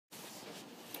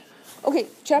Okay,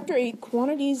 Chapter 8,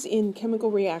 Quantities in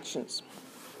Chemical Reactions.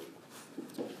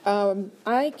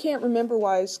 I can't remember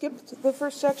why I skipped the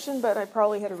first section, but I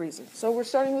probably had a reason. So we're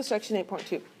starting with section 8.2. We're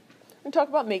going to talk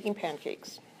about making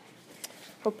pancakes.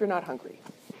 Hope you're not hungry.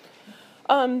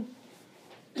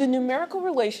 The numerical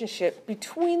relationship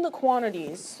between the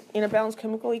quantities in a balanced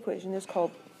chemical equation is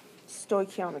called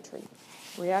stoichiometry,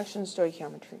 reaction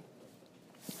stoichiometry.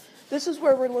 This is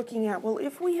where we're looking at, well,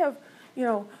 if we have,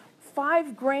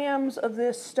 5 grams of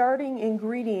this starting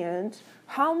ingredient,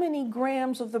 how many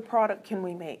grams of the product can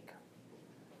we make?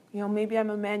 Maybe I'm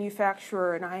a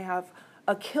manufacturer and I have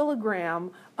a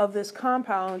kilogram of this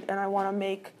compound and I want to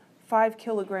make 5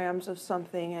 kilograms of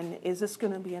something, and is this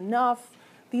going to be enough?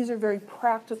 These are very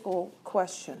practical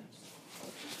questions.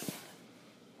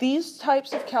 These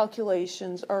types of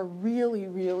calculations are really,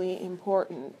 really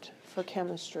important for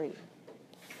chemistry.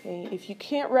 Okay? If you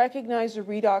can't recognize a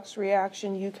redox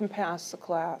reaction, you can pass the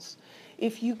class.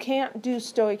 If you can't do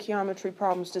stoichiometry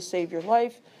problems to save your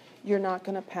life, you're not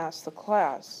going to pass the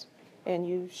class, and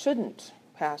you shouldn't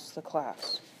pass the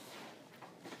class.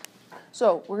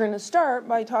 So we're going to start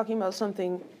by talking about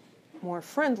something more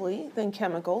friendly than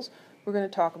chemicals. We're going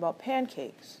to talk about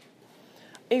pancakes.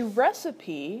 A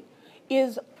recipe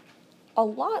is a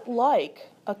lot like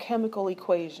a chemical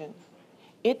equation.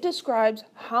 It describes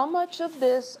how much of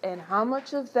this and how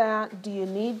much of that do you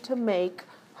need to make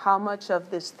how much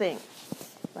of this thing,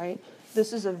 right?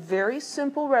 This is a very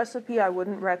simple recipe. I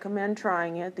wouldn't recommend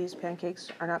trying it. These pancakes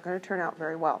are not going to turn out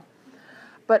very well.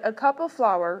 But a cup of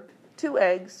flour, 2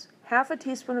 eggs, half a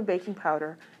teaspoon of baking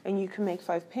powder, and you can make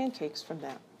 5 pancakes from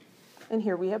that. And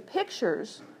here we have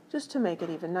pictures just to make it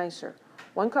even nicer.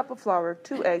 1 cup of flour,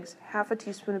 2 eggs, half a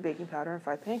teaspoon of baking powder, and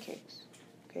 5 pancakes.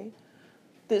 Okay?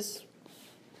 This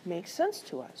makes sense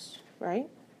to us, right?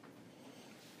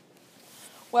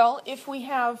 Well, if we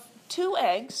have 2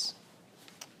 eggs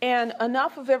and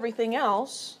enough of everything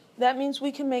else, that means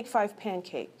we can make 5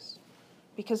 pancakes,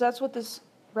 because that's what this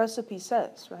recipe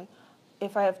says, right?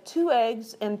 If I have 2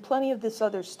 eggs and plenty of this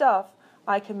other stuff,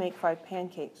 I can make 5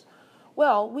 pancakes.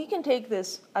 Well, we can take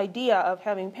this idea of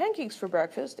having pancakes for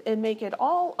breakfast and make it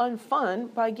all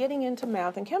unfun by getting into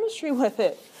math and chemistry with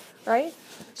it, right?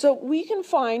 So we can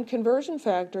find conversion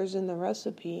factors in the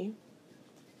recipe,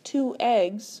 2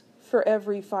 eggs for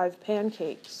every 5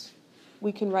 pancakes.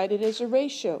 We can write it as a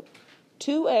ratio,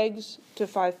 2 eggs to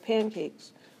 5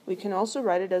 pancakes. We can also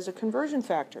write it as a conversion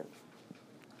factor,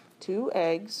 2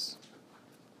 eggs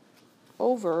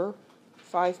over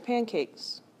 5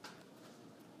 pancakes.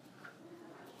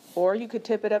 Or you could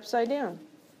tip it upside down.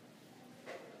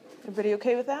 Everybody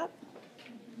okay with that?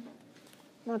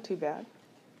 Not too bad.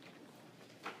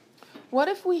 What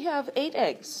if we have 8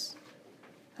 eggs?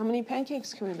 How many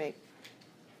pancakes can we make?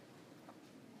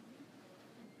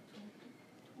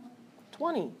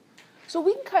 20. So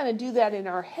we can kind of do that in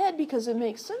our head because it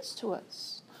makes sense to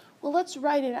us. Well, let's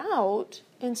write it out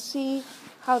and see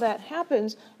how that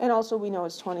happens. And also we know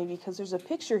it's 20 because there's a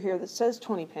picture here that says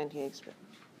 20 pancakes, but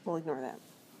we'll ignore that.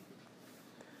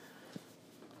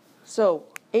 So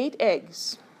 8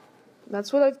 eggs.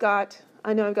 That's what I've got.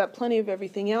 I know I've got plenty of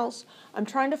everything else. I'm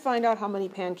trying to find out how many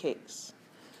pancakes.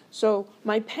 So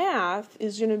my path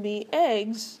is going to be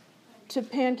eggs to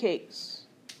pancakes,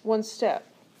 1 step.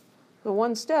 The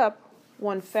 1 step,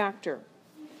 1 factor.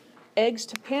 Eggs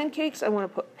to pancakes, I want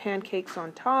to put pancakes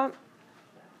on top,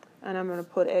 and I'm going to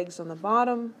put eggs on the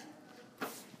bottom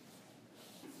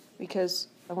because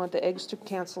I want the eggs to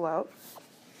cancel out.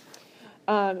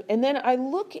 And then I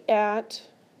look at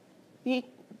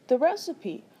the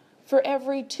recipe. For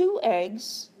every 2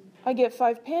 eggs, I get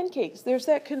 5 pancakes. There's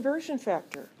that conversion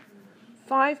factor.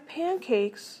 5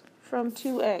 pancakes from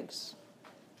 2 eggs.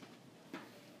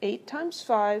 8 times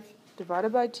 5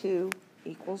 divided by 2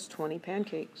 equals 20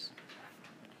 pancakes.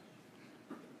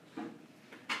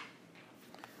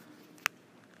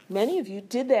 Many of you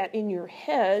did that in your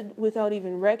head without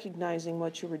even recognizing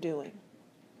what you were doing.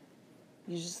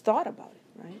 You just thought about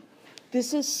it, right?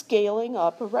 This is scaling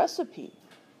up a recipe,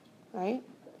 right?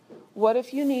 What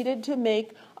if you needed to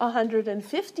make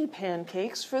 150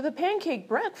 pancakes for the pancake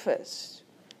breakfast?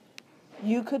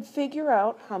 You could figure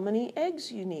out how many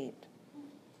eggs you need,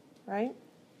 right?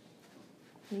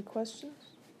 Any questions?